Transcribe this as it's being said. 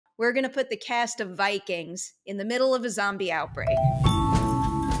we're going to put the cast of Vikings in the middle of a zombie outbreak.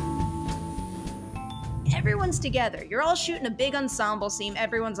 Everyone's together. You're all shooting a big ensemble scene.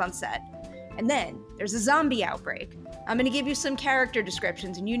 Everyone's on set. And then there's a zombie outbreak. I'm going to give you some character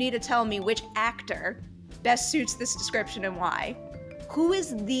descriptions, and you need to tell me which actor best suits this description and why. Who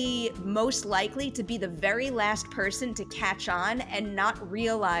is the most likely to be the very last person to catch on and not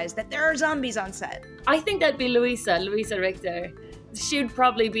realize that there are zombies on set? I think that'd be Louisa Richter. She would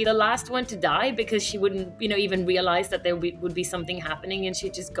probably be the last one to die because she wouldn't, even realize that there would be something happening, and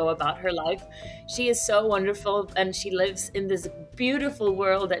she'd just go about her life. She is so wonderful, and she lives in this beautiful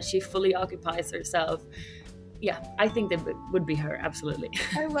world that she fully occupies herself. Yeah, I think that would be her, absolutely.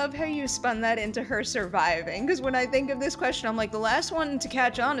 I love how you spun that into her surviving, because when I think of this question, I'm like, the last one to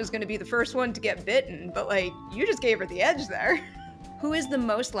catch on is going to be the first one to get bitten, but you just gave her the edge there. Who is the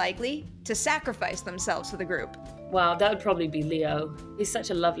most likely to sacrifice themselves for the group? Wow, that would probably be Leo. He's such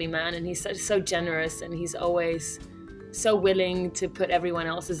a lovely man, and he's so generous, and he's always so willing to put everyone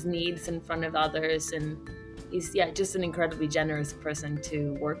else's needs in front of others, and he's just an incredibly generous person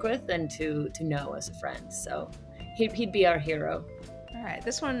to work with and to know as a friend. So he'd be our hero. All right,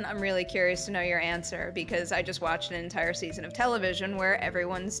 this one I'm really curious to know your answer, because I just watched an entire season of television where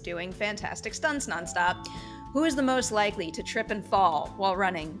everyone's doing fantastic stunts nonstop. Who is the most likely to trip and fall while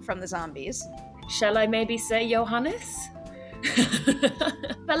running from the zombies? Shall I maybe say Johannes?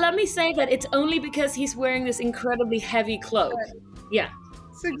 But let me say that it's only because he's wearing this incredibly heavy cloak. Yeah.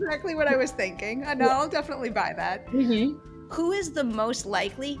 That's exactly what I was thinking. I know, I'll definitely buy that. Mm-hmm. Who is the most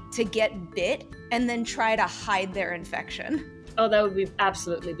likely to get bit and then try to hide their infection? Oh, that would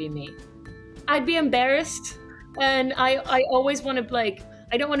absolutely be me. I'd be embarrassed, and I always want to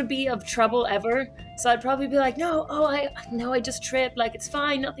I don't want to be of trouble ever. So I'd probably be like, I just tripped. It's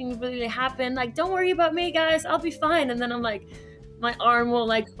fine. Nothing really happened. Don't worry about me, guys. I'll be fine. And then I'm my arm will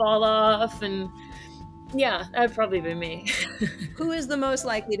fall off, and yeah, that'd probably be me. Who is the most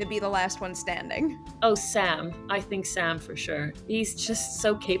likely to be the last one standing? Oh, Sam. I think Sam for sure. He's just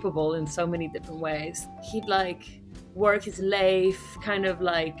so capable in so many different ways. He'd work his lathe, kind of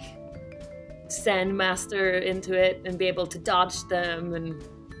sand master into it and be able to dodge them, and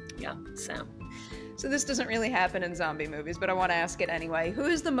yeah, Sam. So this doesn't really happen in zombie movies, but I want to ask it anyway. Who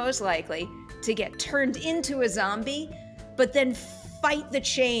is the most likely to get turned into a zombie, but then fight the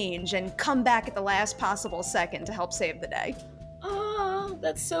change and come back at the last possible second to help save the day? Oh,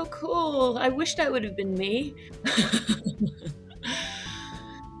 that's so cool. I wish that would have been me.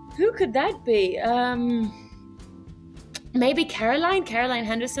 Who could that be? Maybe Caroline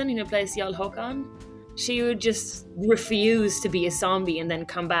Henderson, who plays Jarl Håkon. She would just refuse to be a zombie and then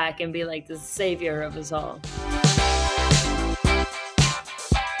come back and be the savior of us all.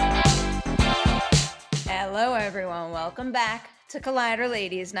 Hello everyone, welcome back to Collider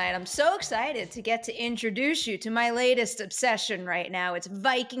Ladies Night. I'm so excited to get to introduce you to my latest obsession right now. It's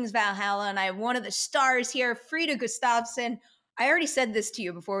Vikings Valhalla, and I have one of the stars here, Frida Gustavsson. I already said this to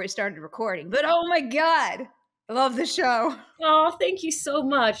you before we started recording, but oh my God, I love the show. Oh, thank you so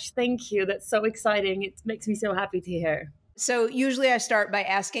much. Thank you. That's so exciting. It makes me so happy to hear. So usually I start by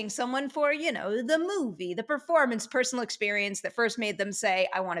asking someone for, the movie, the performance, personal experience that first made them say,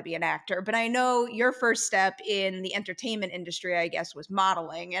 I want to be an actor. But I know your first step in the entertainment industry, I guess, was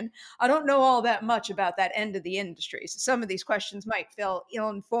modeling. And I don't know all that much about that end of the industry. So some of these questions might feel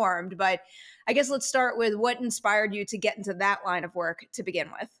ill-informed, but I guess let's start with what inspired you to get into that line of work to begin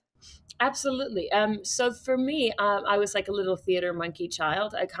with. Absolutely. So for me, I was a little theater monkey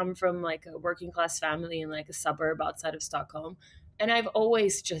child. I come from a working class family in a suburb outside of Stockholm. And I've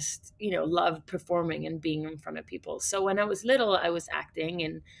always just, loved performing and being in front of people. So when I was little, I was acting,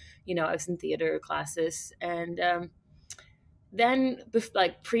 and, I was in theater classes. And then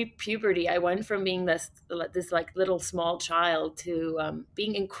pre-puberty, I went from being this little small child to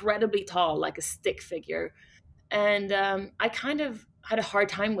being incredibly tall, like a stick figure. And I kind of had a hard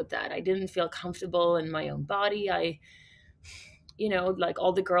time with that. I didn't feel comfortable in my own body. All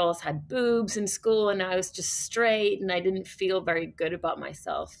the girls had boobs in school, and I was just straight, and I didn't feel very good about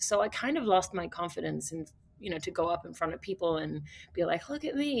myself. So I kind of lost my confidence in, to go up in front of people and be like, look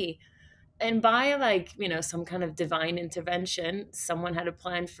at me. And by some kind of divine intervention, someone had a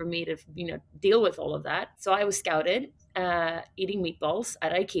plan for me to, deal with all of that. So I was scouted, eating meatballs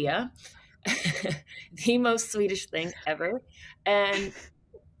at IKEA. The most Swedish thing ever. And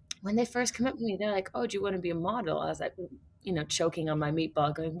when they first come up to me, they're like, oh, do you want to be a model? I was like, choking on my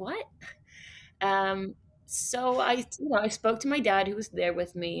meatball going, what? So I spoke to my dad, who was there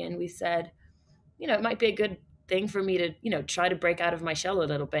with me, and we said, it might be a good thing for me to, try to break out of my shell a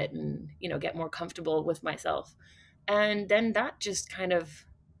little bit and, get more comfortable with myself. And then that just kind of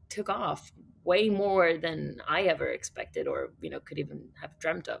took off way more than I ever expected or, could even have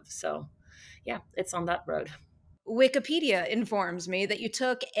dreamt of. So yeah, it's on that road. Wikipedia informs me that you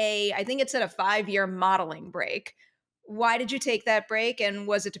took I think it said a 5-year modeling break. Why did you take that break, and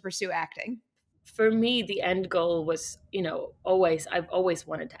was it to pursue acting? For me, the end goal was, I've always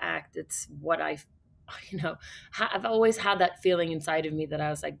wanted to act. It's what you know, I've always had that feeling inside of me that I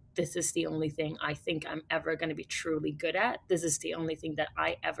was like, this is the only thing I think I'm ever going to be truly good at. This is the only thing that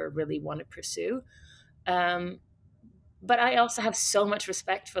I ever really want to pursue. Um, but I also have so much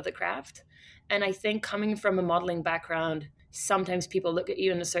respect for the craft. And I think coming from a modeling background, sometimes people look at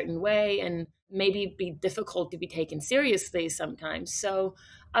you in a certain way and maybe be difficult to be taken seriously sometimes. So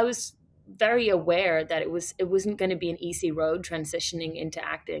I was very aware that it wasn't going to be an easy road transitioning into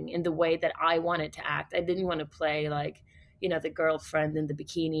acting in the way that I wanted to act. I didn't want to play like, the girlfriend in the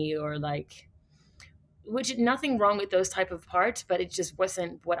bikini, or like, which nothing wrong with those type of parts, but it just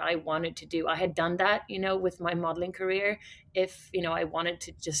wasn't what I wanted to do. I had done that, with my modeling career. If, I wanted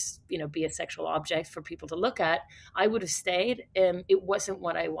to just, be a sexual object for people to look at, I would have stayed. It wasn't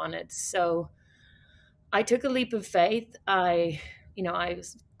what I wanted. So I took a leap of faith. I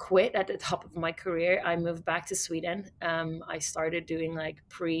quit at the top of my career. I moved back to Sweden. I started doing like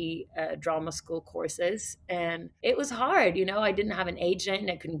pre drama school courses, and it was hard. I didn't have an agent.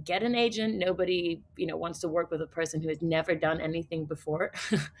 I couldn't get an agent. Nobody, wants to work with a person who has never done anything before.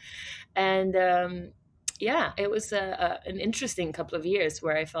 And yeah, it was an interesting couple of years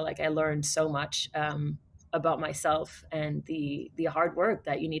where I felt like I learned so much. About myself and the hard work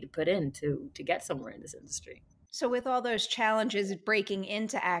that you need to put in to get somewhere in this industry. So with all those challenges breaking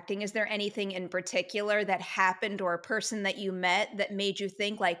into acting, is there anything in particular that happened, or a person that you met that made you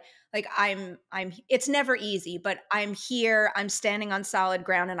think like I'm it's never easy, but I'm here, I'm standing on solid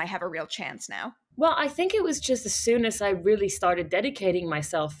ground, and I have a real chance now? Well, I think it was just as soon as I really started dedicating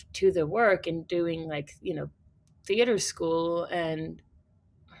myself to the work and doing like, theater school, and,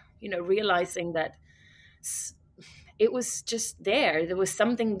 realizing that it was just there. There was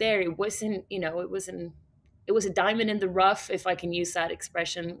something there. It wasn't, it was a diamond in the rough, if I can use that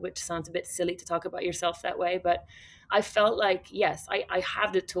expression, which sounds a bit silly to talk about yourself that way. But I felt like, yes, I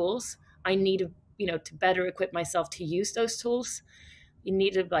have the tools. I need to, to better equip myself to use those tools. You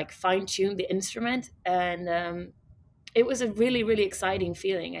need to like fine tune the instrument. And it was a really, really exciting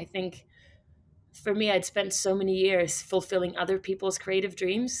feeling. I think for me, I'd spent so many years fulfilling other people's creative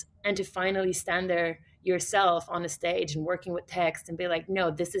dreams, and to finally stand there yourself on a stage and working with text and be like, no,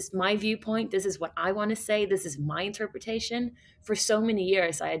 this is my viewpoint. This is what I want to say. This is my interpretation. For so many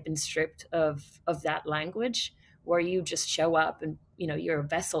years, I had been stripped of that language where you just show up and, you're a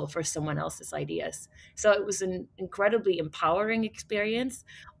vessel for someone else's ideas. So it was an incredibly empowering experience,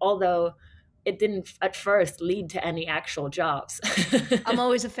 although it didn't at first lead to any actual jobs. I'm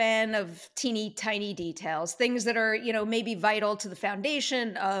always a fan of teeny tiny details, things that are, maybe vital to the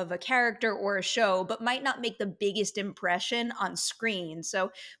foundation of a character or a show, but might not make the biggest impression on screen. So,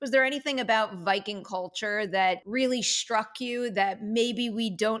 was there anything about Viking culture that really struck you that maybe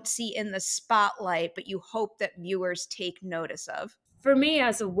we don't see in the spotlight, but you hope that viewers take notice of? For me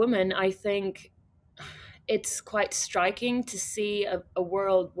as a woman, I think it's quite striking to see a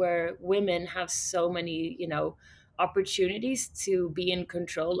world where women have so many, opportunities to be in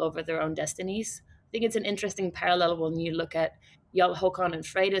control over their own destinies. I think it's an interesting parallel when you look at Jarl Håkon and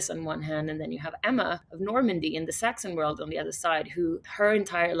Freydis on one hand, and then you have Emma of Normandy in the Saxon world on the other side, who her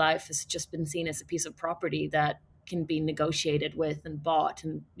entire life has just been seen as a piece of property that can be negotiated with and bought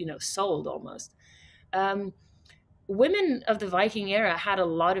and, sold almost. Women of the Viking era had a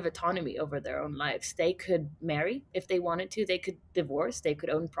lot of autonomy over their own lives. They could marry if they wanted to, they could divorce, they could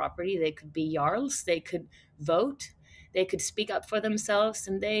own property, they could be jarls, they could vote, they could speak up for themselves,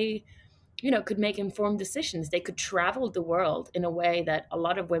 and they, could make informed decisions. They could travel the world in a way that a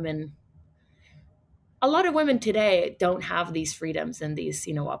lot of women today don't have these freedoms and these,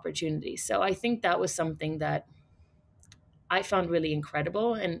 opportunities. So I think that was something that I found really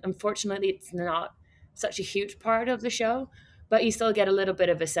incredible. And unfortunately, it's not such a huge part of the show, but you still get a little bit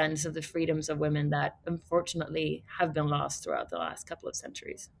of a sense of the freedoms of women that unfortunately have been lost throughout the last couple of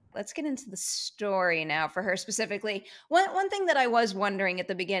centuries. Let's get into the story now for her specifically. One thing that I was wondering at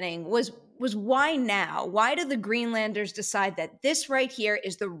the beginning was why now? Why do the Greenlanders decide that this right here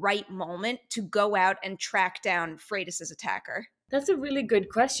is the right moment to go out and track down Freydis' attacker? That's a really good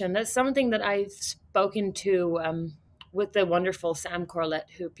question. That's something that I've spoken to with the wonderful Sam Corlett,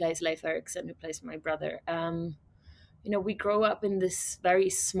 who plays Leif Eriksson, who plays my brother. We grow up in this very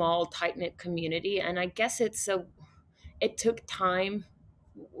small, tight knit community, and I guess it took time.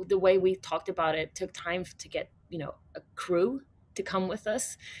 The way we talked about it took time to get a crew to come with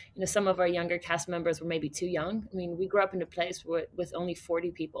us. Some of our younger cast members were maybe too young. I mean, we grew up in a place with only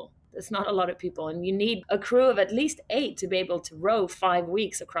 40 people. That's not a lot of people, and you need a crew of at least 8 to be able to row 5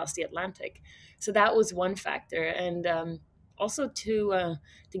 weeks across the Atlantic. So that was one factor, and also to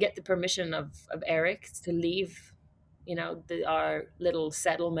get the permission of Eric to leave, our little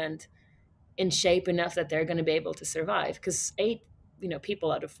settlement in shape enough that they're going to be able to survive. Because 8, people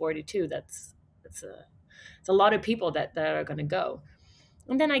out of 42, that's a lot of people that are going to go.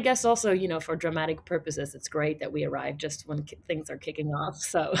 And then I guess also, for dramatic purposes, it's great that we arrive just when things are kicking off.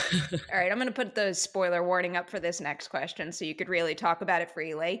 So, All right, I'm going to put the spoiler warning up for this next question so you could really talk about it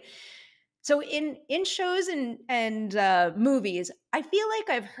freely. So in shows and movies, I feel like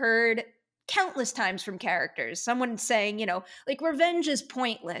I've heard countless times from characters someone saying, like revenge is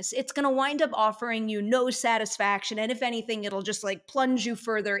pointless. It's going to wind up offering you no satisfaction, and if anything, it'll just like plunge you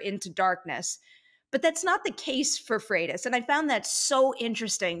further into darkness. But that's not the case for Freydis, and I found that so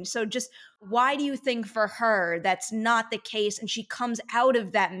interesting. So just why do you think for her that's not the case and she comes out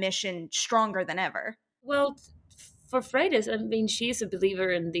of that mission stronger than ever? well, for Freydis, I mean, she's a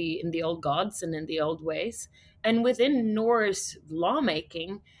believer in the old gods and in the old ways. And within Norse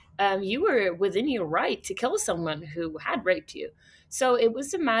lawmaking, you were within your right to kill someone who had raped you. So it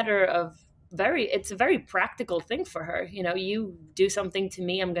was a matter of it's a very practical thing for her. You do something to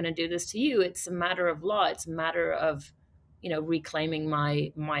me, I'm going to do this to you. It's a matter of law. It's a matter of, reclaiming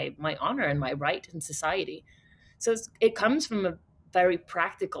my honor and my right in society. So it comes from a very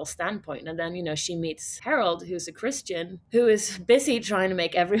practical standpoint. And then, she meets Harold, who's a Christian, who is busy trying to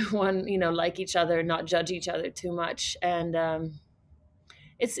make everyone, like each other, not judge each other too much. And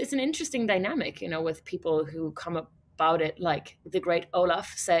it's an interesting dynamic, with people who come about it like the great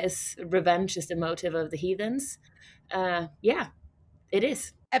Olaf says, revenge is the motive of the heathens. Yeah, it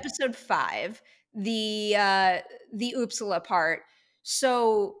is. Episode 5, the Uppsala part.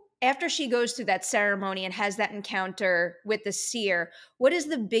 So after she goes through that ceremony and has that encounter with the seer, what is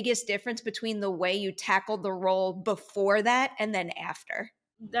the biggest difference between the way you tackled the role before that and then after?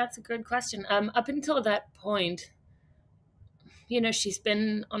 That's a good question. Up until that point, she's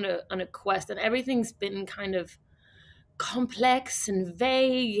been on a quest, and everything's been kind of complex and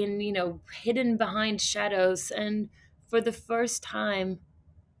vague and hidden behind shadows. And for the first time,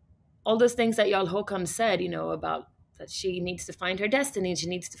 all those things that Jarl Håkon said, about that she needs to find her destiny, she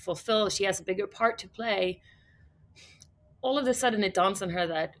needs to fulfill, she has a bigger part to play. All of a sudden, it dawns on her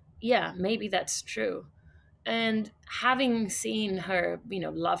that, yeah, maybe that's true. And having seen her,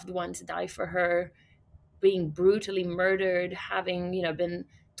 loved ones die for her, being brutally murdered, having, been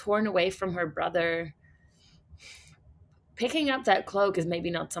torn away from her brother, picking up that cloak is maybe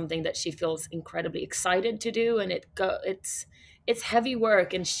not something that she feels incredibly excited to do, and it's heavy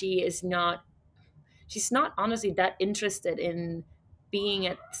work, and she's not honestly that interested in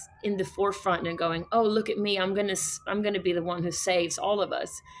being in the forefront and going, oh, look at me, I'm gonna be the one who saves all of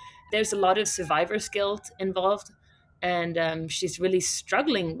us. There's a lot of survivor's guilt involved, and she's really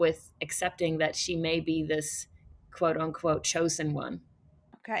struggling with accepting that she may be this quote unquote chosen one.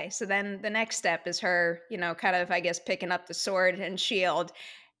 Okay, so then the next step is her, kind of, I guess, picking up the sword and shield.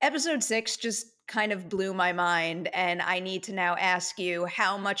 Episode 6 just kind of blew my mind, and I need to now ask you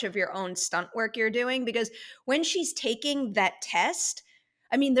how much of your own stunt work you're doing, because when she's taking that test,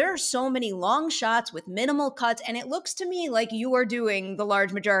 I mean, there are so many long shots with minimal cuts, and it looks to me like you are doing the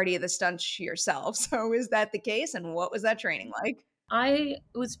large majority of the stunts yourself. So is that the case, and what was that training like? I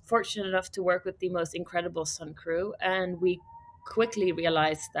was fortunate enough to work with the most incredible stunt crew, and we quickly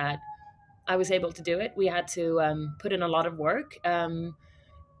realized that I was able to do it. We had to put in a lot of work.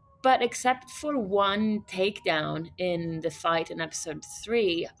 But except for one takedown in the fight in episode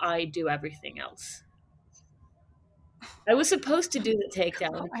 3, I do everything else. I was supposed to do the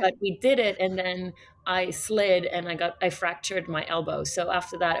takedown, but we did it, and then I slid and I fractured my elbow. So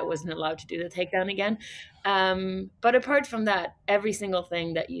after that, I wasn't allowed to do the takedown again. But apart from that, every single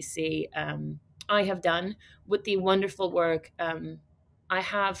thing that you see, I have done with the wonderful work. I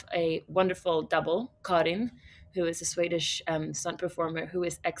have a wonderful double, Karin, who is a Swedish stunt performer who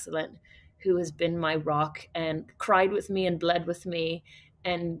is excellent, who has been my rock and cried with me and bled with me.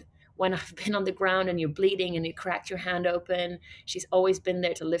 And when I've been on the ground and you're bleeding and you cracked your hand open, she's always been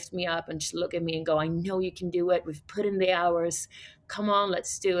there to lift me up and just look at me and go, I know you can do it. We've put in the hours. Come on,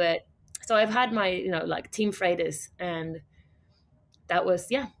 let's do it. So I've had my, like Team Freydis, and that was,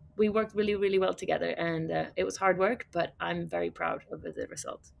 yeah, we worked really, really well together, and it was hard work, but I'm very proud of the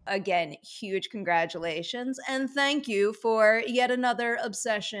result. Again, huge congratulations, and thank you for yet another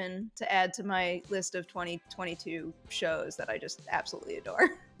obsession to add to my list of 2022 shows that I just absolutely adore.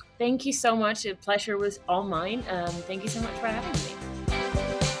 Thank you so much. The pleasure was all mine. Thank you so much for having me.